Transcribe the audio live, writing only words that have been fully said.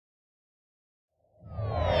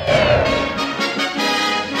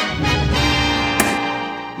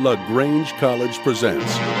LaGrange College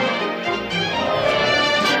presents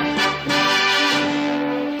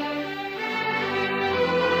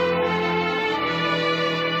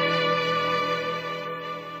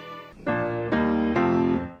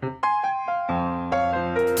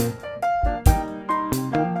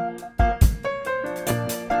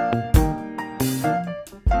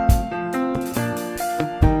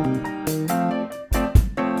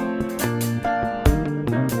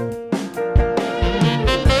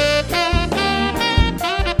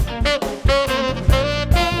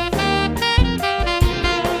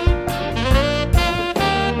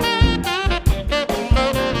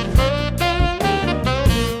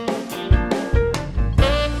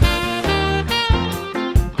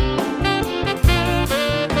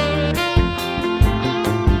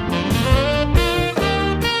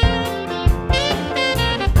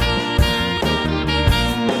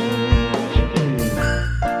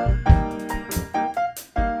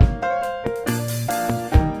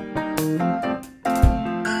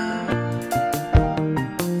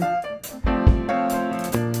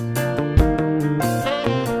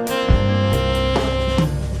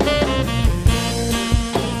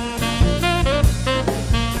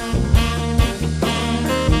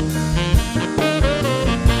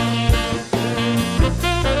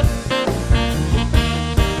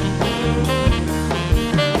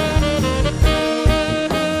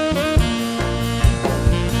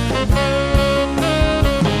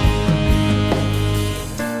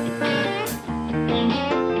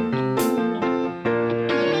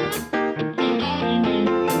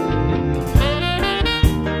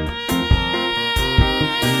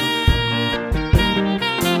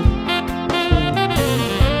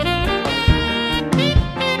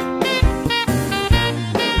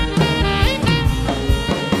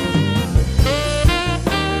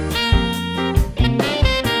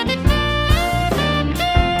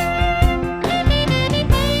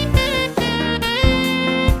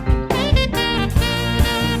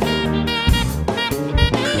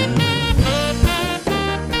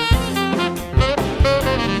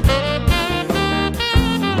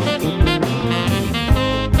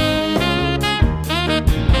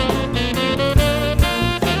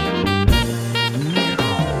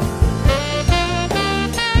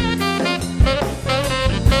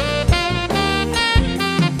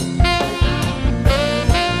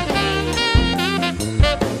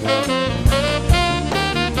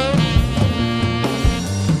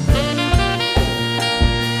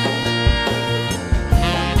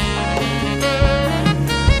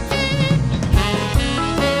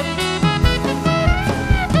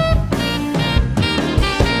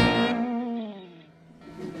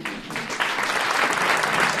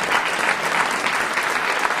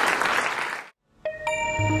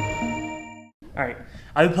Alright,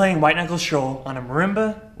 I'll be playing White Knuckle Stroll on a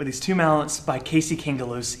marimba with these two mallets by Casey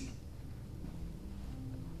Kangalosi.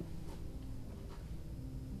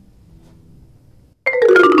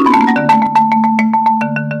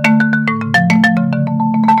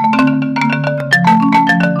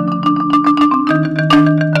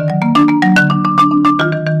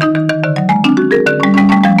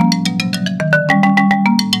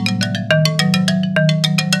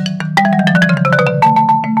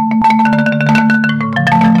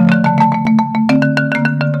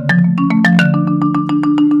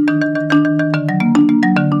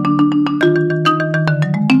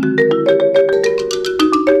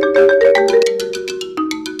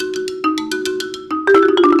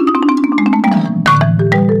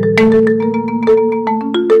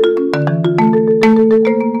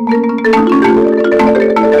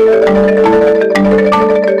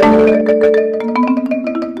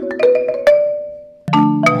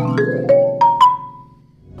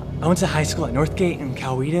 I went to high school at Northgate in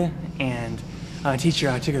Coweta, and a teacher,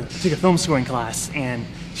 I took a film scoring class, and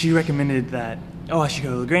she recommended that, I should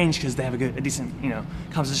go to LaGrange because they have a decent,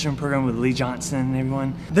 composition program with Lee Johnson and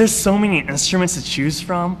everyone. There's so many instruments to choose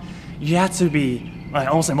from. You have to be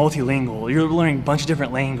almost multilingual. You're learning a bunch of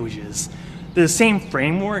different languages. The same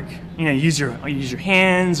framework, use your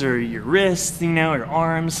hands or your wrists, your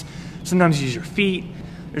arms. Sometimes you use your feet.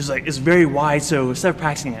 It's very wide, so instead of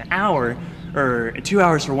practicing an hour or 2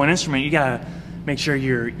 hours for one instrument, you gotta make sure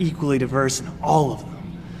you're equally diverse in all of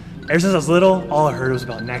them. Ever since I was little, all I heard was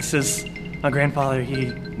about Nexus. My grandfather, he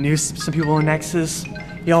knew some people in Nexus.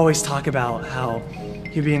 He always talked about how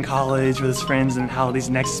he'd be in college with his friends and how these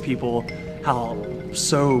Nexus people, how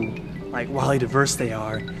so wildly diverse they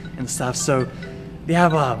are and stuff. So they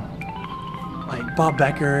have like Bob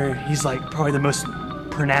Becker. He's probably the most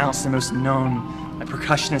pronounced and most known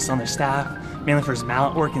percussionist on their staff, mainly for his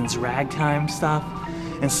mallet work and his ragtime stuff.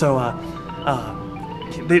 And so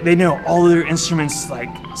they know all of their instruments like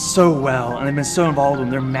so well, and they've been so involved with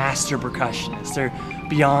them. They're master percussionists. They're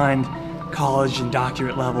beyond college and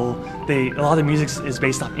doctorate level. A lot of their music is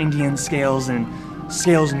based off Indian scales and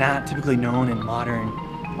scales not typically known in modern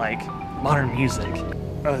music.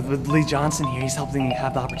 With Lee Johnson here, he's helping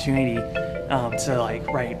have the opportunity to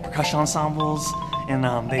write percussion ensembles, and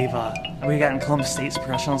we got in Columbus State's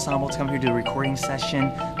percussion ensemble to come here to do a recording session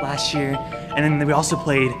last year, and then we also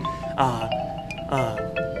played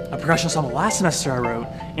a percussion ensemble last semester I wrote,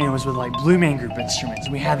 and it was with like Blue Man Group instruments.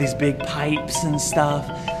 And we had these big pipes and stuff.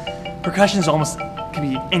 Percussion is almost can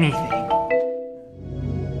be anything.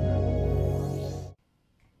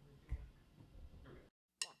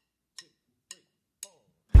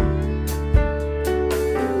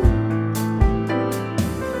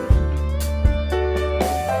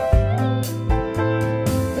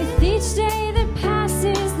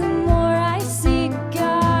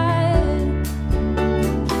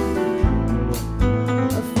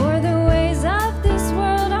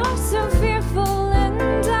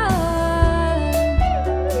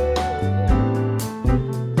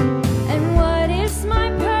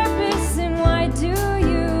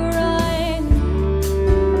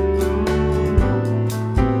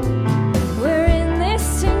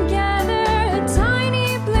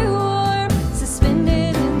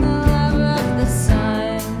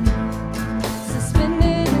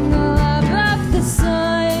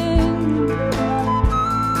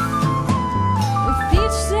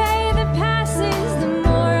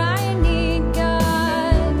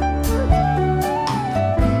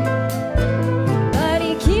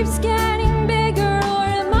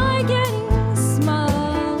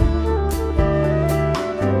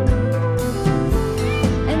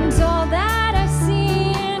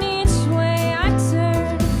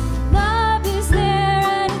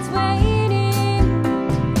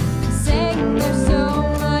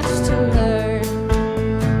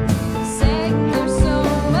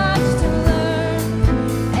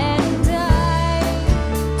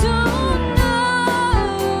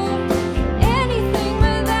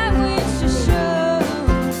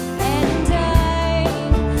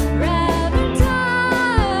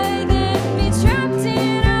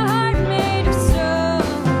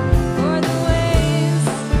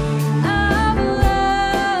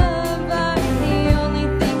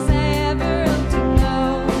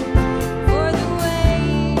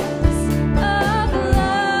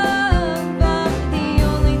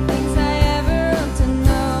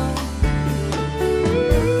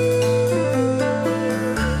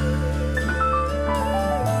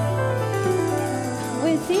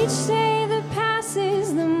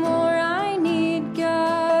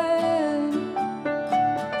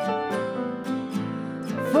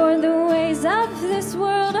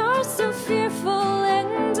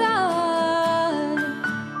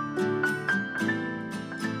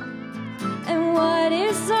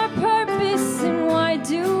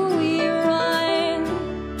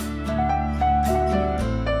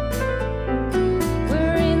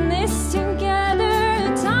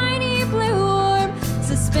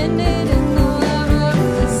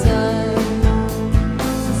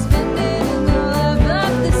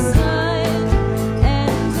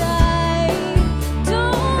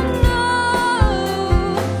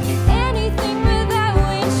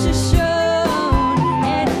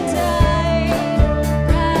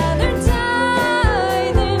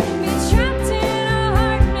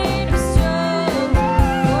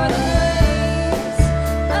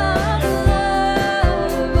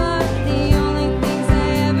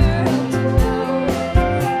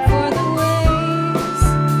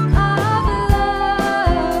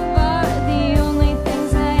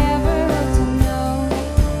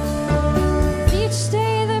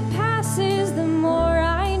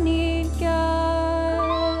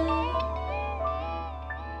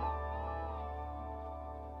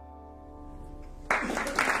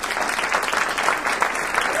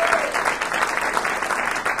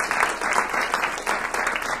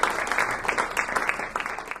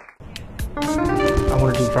 I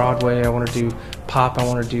want to do Broadway, I want to do pop, I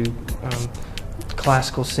want to do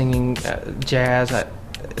classical singing, jazz.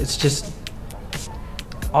 It's just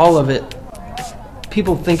all of it.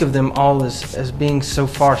 People think of them all as being so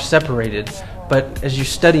far separated, but as you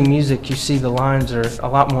study music, you see the lines are a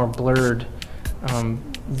lot more blurred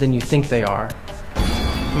than you think they are.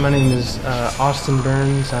 My name is Austin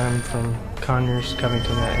Burns. I'm from Conyers,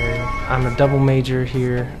 Covington, that area. I'm a double major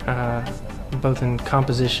here, both in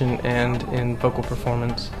composition and in vocal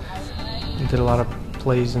performance. I did a lot of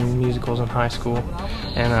plays and musicals in high school,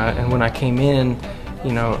 and when I came in,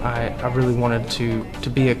 you know, I really wanted to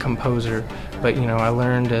be a composer, but you know, I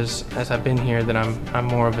learned as I've been here that I'm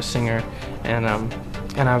more of a singer, and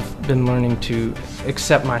I've been learning to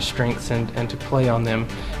accept my strengths and to play on them.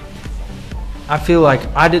 I feel like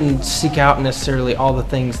I didn't seek out necessarily all the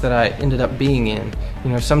things that I ended up being in.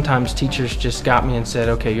 You know, sometimes teachers just got me and said,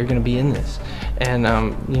 okay, you're going to be in this. And,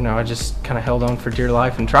 you know, I just kind of held on for dear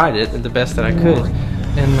life and tried it the best that I could.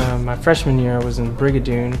 In my freshman year, I was in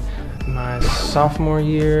Brigadoon. My sophomore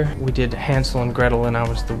year, we did Hansel and Gretel, and I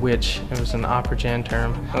was the witch. It was an opera Jan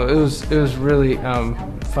term. It was really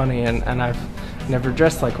funny, and I've never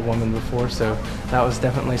dressed like a woman before, so that was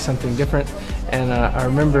definitely something different. And I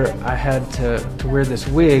remember I had to wear this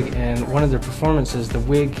wig, and one of the performances, the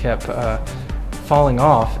wig kept falling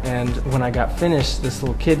off, and when I got finished, this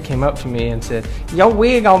little kid came up to me and said, "Your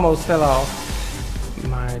wig almost fell off."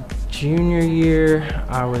 My junior year,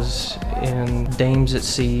 I was in Dames at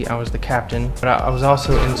Sea. I was the captain, but I was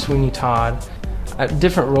also in Sweeney Todd.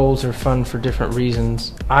 Different roles are fun for different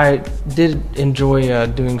reasons. I did enjoy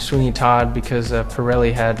doing Sweeney Todd because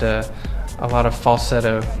Pirelli had a lot of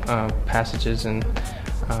falsetto passages, and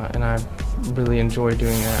I really enjoy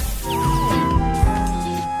doing that.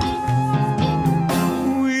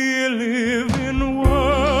 We live in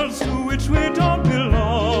worlds to which we don't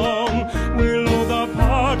belong. We loathe our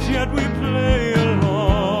parts, yet we play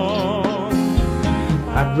along.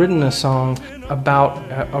 I've written a song about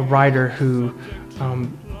a writer who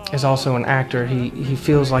is also an actor. He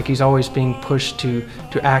feels like he's always being pushed to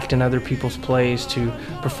act in other people's plays, to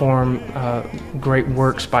perform great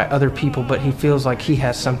works by other people, but he feels like he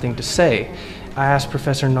has something to say. I asked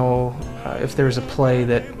Professor Knoll if there was a play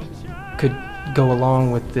that could go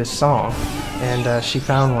along with this song, and she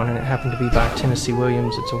found one, and it happened to be by Tennessee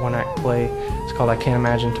Williams. It's a one-act play. It's called I Can't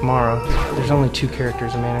Imagine Tomorrow. There's only two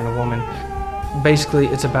characters, a man and a woman. Basically,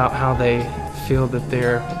 it's about how they feel that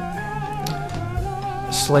they're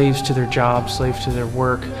slaves to their job, slaves to their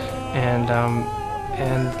work, and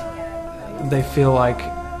they feel like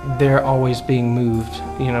they're always being moved,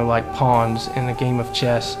 you know, like pawns in a game of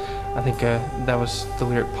chess. I think that was the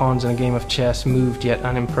lyric, pawns in a game of chess, moved yet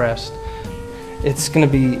unimpressed. It's going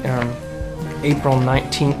to be April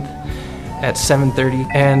 19th at 7:30,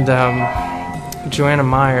 and Joanna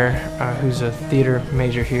Meyer, who's a theater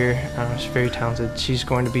major here, she's very talented, she's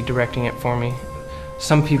going to be directing it for me.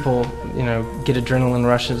 Some people, you know, get adrenaline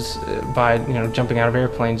rushes by, you know, jumping out of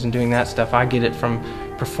airplanes and doing that stuff. I get it from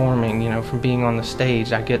performing, you know, from being on the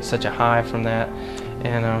stage. I get such a high from that,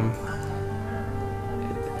 and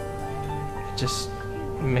it just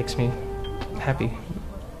makes me happy.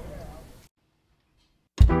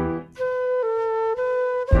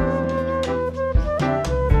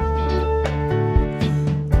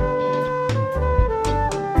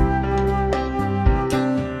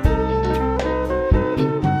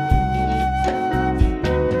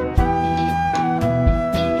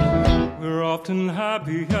 Often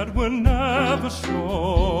happy, yet we're never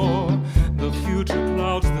sure. The future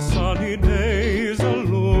clouds the sunny days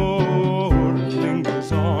allure. It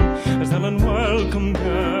lingers on as an unwelcome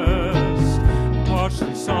guest,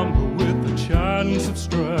 partially somber with the chance of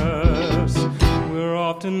stress. We're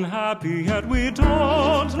often happy, yet we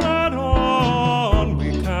don't let on.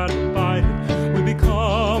 We can't abide it, we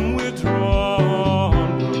become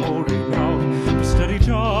withdrawn. We're holding out for steady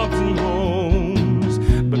jobs and homes,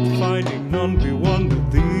 but finding none, we wonder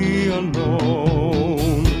the unknown.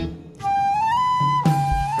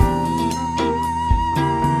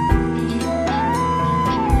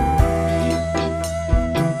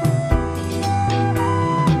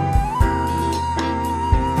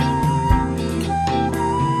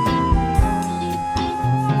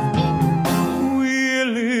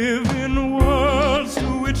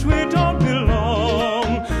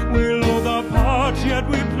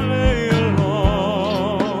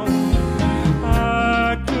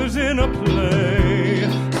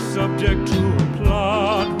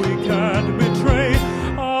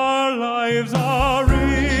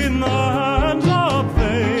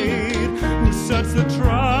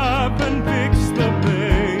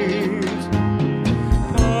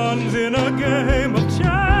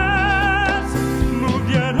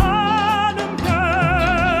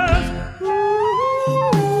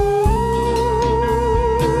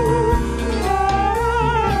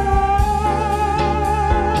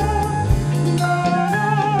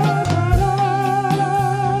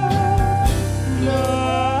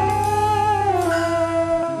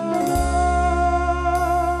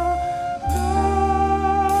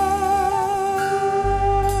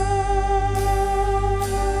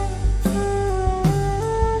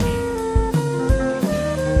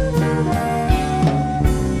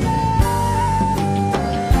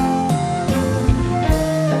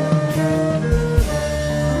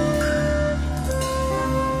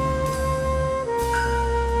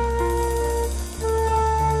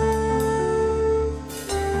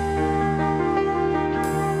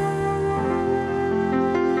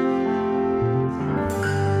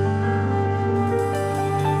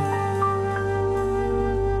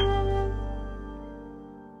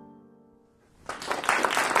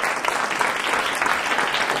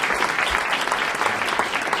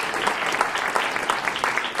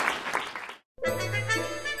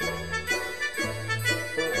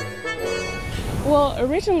 Well,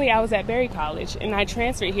 originally I was at Berry College, and I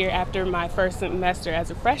transferred here after my first semester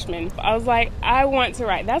as a freshman. I was like, I want to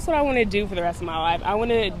write. That's what I want to do for the rest of my life. I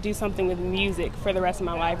want to do something with music for the rest of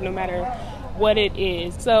my life, no matter what it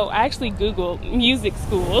is. So I actually Googled music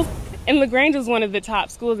schools, and LaGrange was one of the top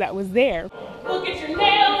schools that was there. Look at your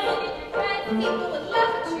nails, look at your friends, people would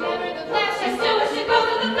laugh at you, nevertheless, you still wish to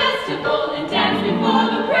go to the festival and dance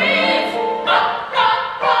before the prince.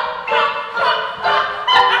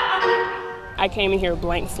 I came in here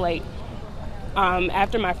blank slate.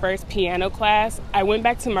 After my first piano class, I went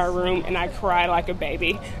back to my room and I cried like a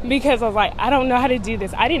baby because I was like, I don't know how to do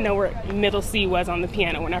this. I didn't know where middle C was on the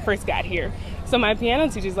piano when I first got here. So my piano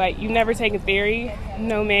teacher's like, you've never taken theory?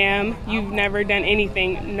 No, ma'am. You've never done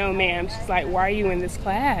anything? No, ma'am. She's like, why are you in this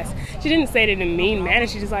class? She didn't say it in a mean manner.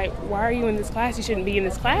 She's just like, why are you in this class? You shouldn't be in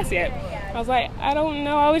this class yet. I was like, I don't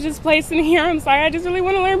know. I was just placed in here. I'm sorry. I just really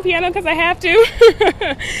want to learn piano because I have to.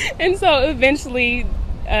 And so eventually,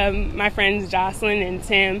 my friends Jocelyn and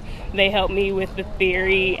Tim, they helped me with the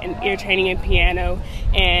theory and ear training and piano.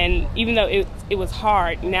 And even though it was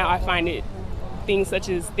hard, now I find things such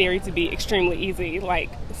as theory to be extremely easy. Like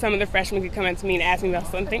some of the freshmen could come up to me and ask me about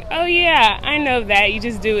something. Oh yeah, I know that. You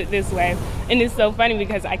just do it this way. And it's so funny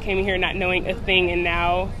because I came here not knowing a thing, and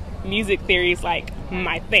now music theory is like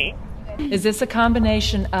my thing. Is this a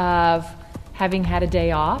combination of having had a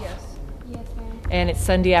day off? Yes. Yes, ma'am. And it's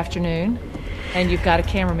Sunday afternoon, and you've got a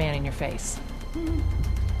cameraman in your face?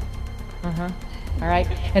 All right.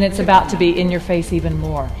 And it's about to be in your face even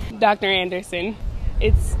more. Dr. Anderson,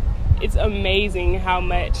 it's amazing how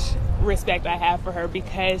much respect I have for her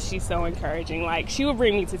because she's so encouraging. Like, she will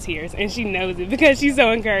bring me to tears, and she knows it because she's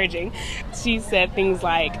so encouraging. She said things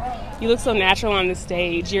like, you look so natural on the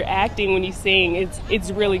stage. Your acting when you sing, it's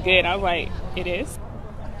really good. I was like, it is?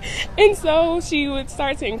 And so she would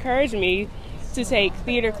start to encourage me to take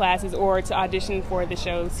theater classes or to audition for the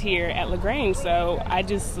shows here at LaGrange. So I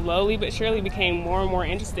just slowly but surely became more and more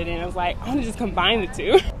interested in it. I was like, I want to just combine the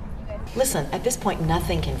two. Listen, at this point,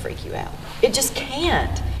 nothing can freak you out. It just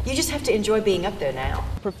can't. You just have to enjoy being up there now.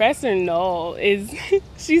 Professor Knoll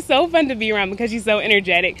she's so fun to be around because she's so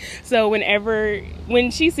energetic. So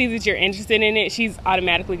when she sees that you're interested in it, she's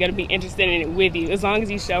automatically going to be interested in it with you. As long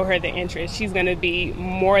as you show her the interest, she's going to be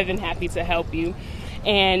more than happy to help you.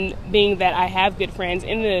 And being that I have good friends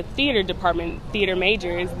in the theater department, theater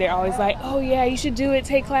majors, they're always like, oh yeah, you should do it,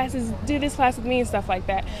 take classes, do this class with me and stuff like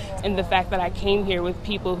that. And the fact that I came here with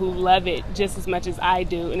people who love it just as much as I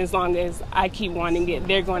do, and as long as I keep wanting it,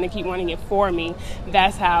 they're going to keep wanting it for me.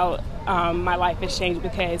 That's how my life has changed,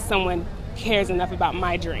 because someone cares enough about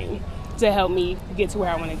my dream to help me get to where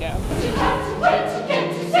I want to go.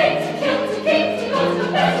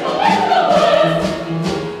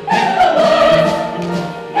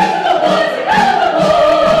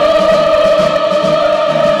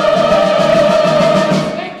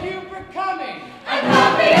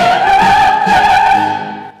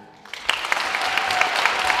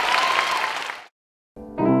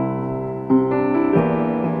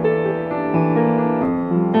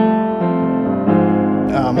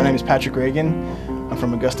 My name is Patrick Reagan. I'm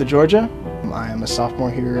from Augusta, Georgia. I am a sophomore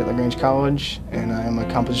here at LaGrange College, and I am a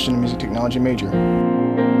composition and music technology major.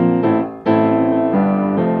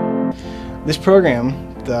 This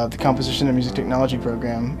program, the composition and music technology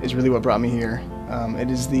program, is really what brought me here. It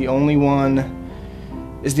is the only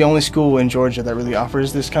school in Georgia that really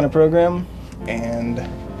offers this kind of program, and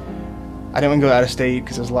I didn't want to go out of state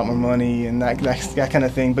because there's a lot more money and that kind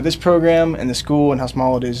of thing. But this program and the school and how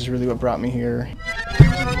small it is really what brought me here.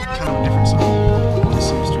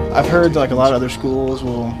 I've heard that a lot of other schools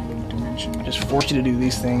will just force you to do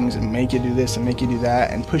these things and make you do this and make you do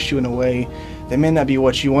that and push you in a way that may not be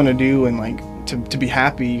what you want to do, and to be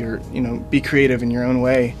happy or be creative in your own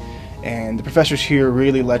way. And the professors here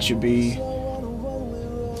really let you be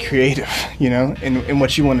creative, in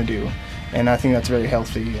what you want to do. And I think that's very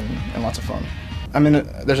healthy and lots of fun.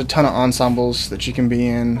 There's a ton of ensembles that you can be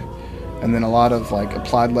in, and then a lot of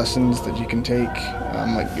applied lessons that you can take,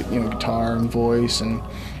 guitar and voice. And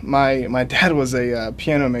my dad was a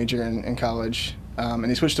piano major in college, and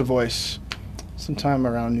he switched to voice sometime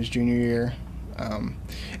around his junior year. And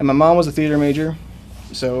my mom was a theater major,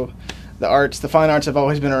 so the fine arts have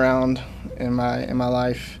always been around in my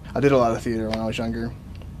life. I did a lot of theater when I was younger,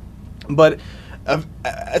 but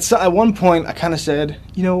at one point I kind of said,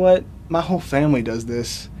 you know what, my whole family does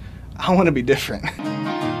this, I want to be different.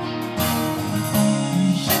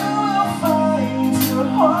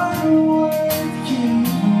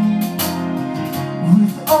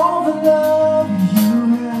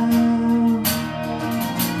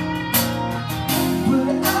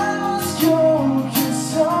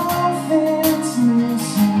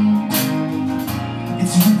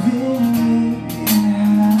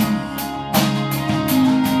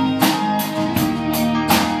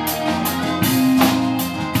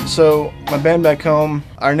 So my band back home,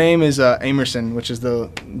 our name is Amerson, which is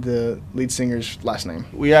the lead singer's last name.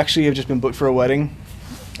 We actually have just been booked for a wedding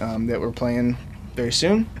that we're playing very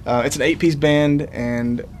soon. It's an 8-piece band,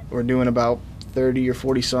 and we're doing about 30 or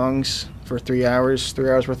 40 songs for 3 hours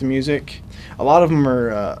worth of music. A lot of them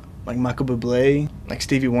are like Michael Bublé, like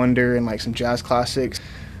Stevie Wonder, and like some jazz classics.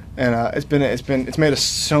 And it's made us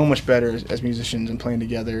so much better as musicians and playing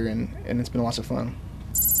together, and it's been lots of fun.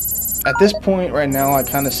 At this point right now, I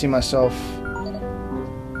kind of see myself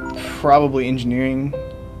probably engineering.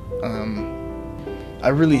 I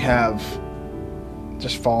really have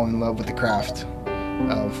just fallen in love with the craft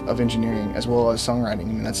of engineering as well as songwriting.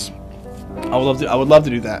 I mean, I would love to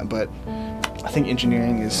do that, but I think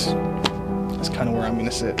engineering is kind of where I'm gonna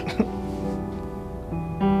sit.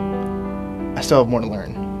 I still have more to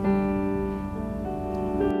learn.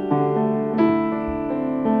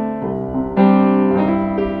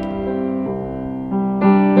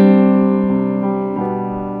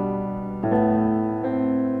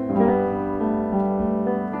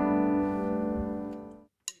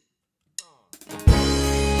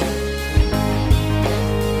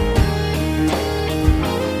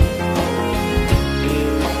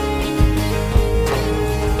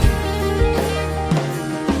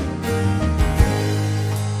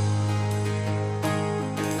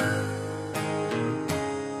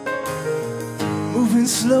 Moving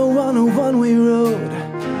slow on a one-way road,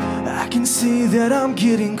 I can see that I'm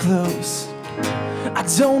getting close. I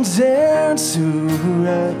don't dare to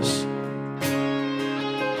rush,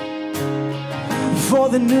 for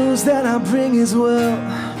the news that I bring as well,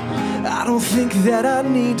 I don't think that I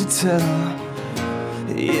need to tell.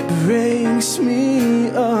 It breaks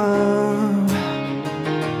me up.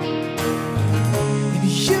 And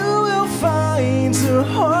you will find a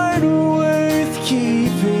heart worth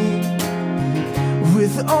keeping,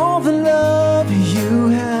 with all the love you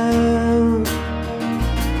have.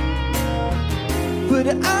 But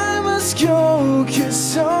I must go, 'cause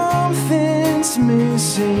something's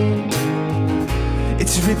missing.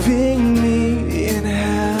 It's ripping me in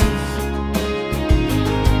half.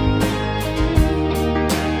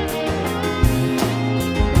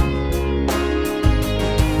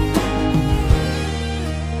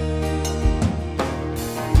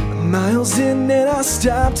 Miles in and I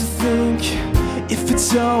stop to think if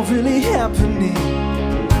it's all really happening,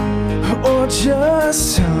 or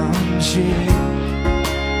just some dream.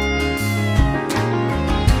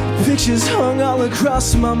 Pictures hung all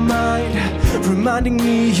across my mind, reminding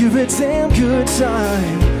me you're a damn good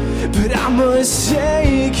time. But I must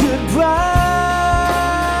say goodbye.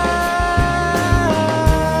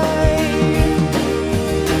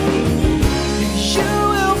 You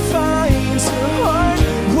will find a heart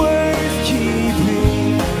worth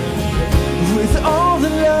keeping, with all the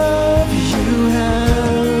love you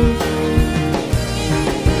have.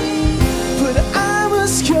 But I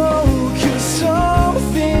must go, 'cause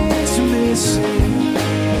something's missing.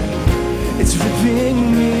 It's ripping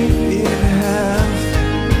me in half.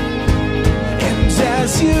 And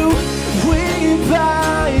as you wave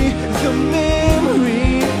by the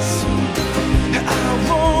memories, I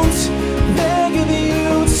won't beg of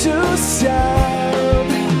you to stop.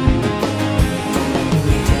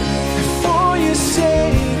 For your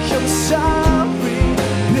sake, I'm sorry,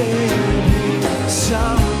 baby.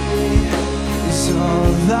 Sorry is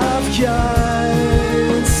all I've got.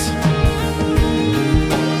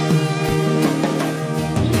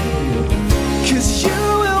 'Cause you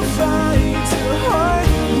will find a heart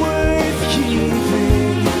worth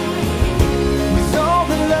keeping, with all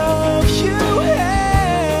the love you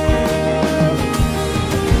have.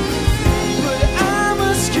 But I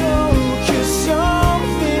must go, 'cause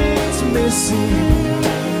something's missing.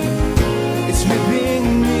 It's ripping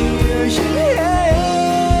me in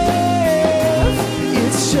half.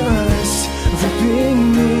 It's just ripping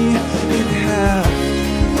me in half.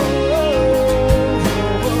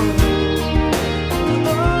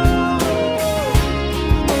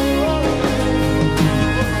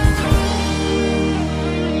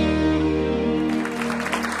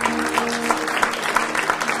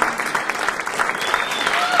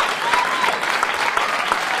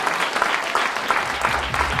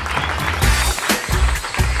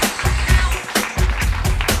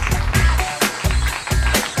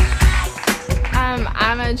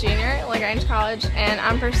 I'm a junior at LaGrange College, and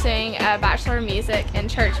I'm pursuing a Bachelor of Music in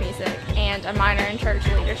Church Music and a minor in Church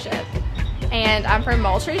Leadership. And I'm from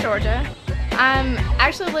Moultrie, Georgia. I'm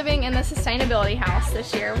actually living in the Sustainability House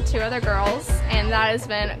this year with 2 other girls, and that has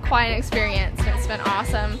been quite an experience, and it's been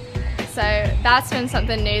awesome. So that's been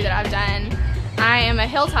something new that I've done. I am a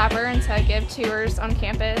hilltopper, and so I give tours on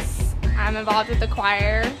campus. I'm involved with the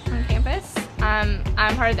choir on campus. I'm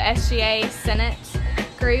part of the SGA Senate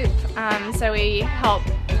group, so we help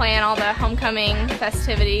plan all the homecoming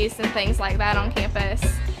festivities and things like that on campus.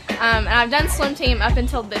 And I've done swim team up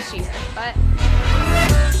until this year, but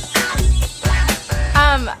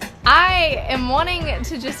I am wanting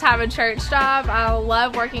to just have a church job. I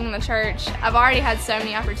love working in the church. I've already had so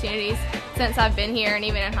many opportunities since I've been here and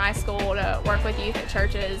even in high school to work with youth at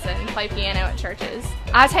churches and play piano at churches.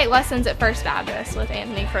 I take lessons at First Baptist with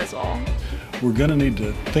Anthony Criswell. We're going to need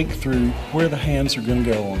to think through where the hands are going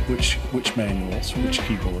to go on which manuals, which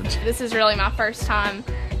keyboards. This is really my first time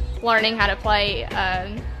learning how to play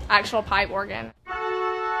an actual pipe organ.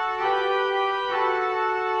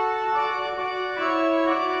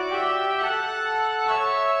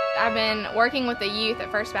 I've been working with the youth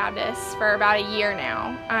at First Baptist for about a year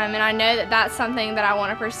now, and I know that that's something that I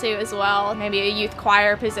want to pursue as well, maybe a youth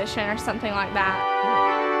choir position or something like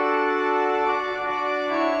that.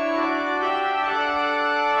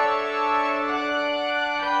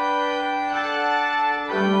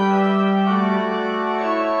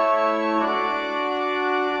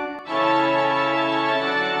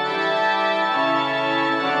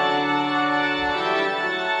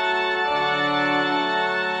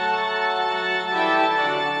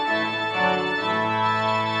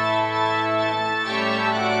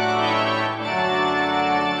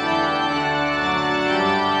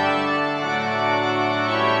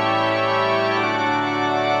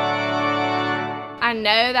 I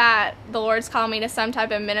know that the Lord's called me to some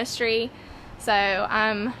type of ministry, so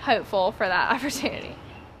I'm hopeful for that opportunity.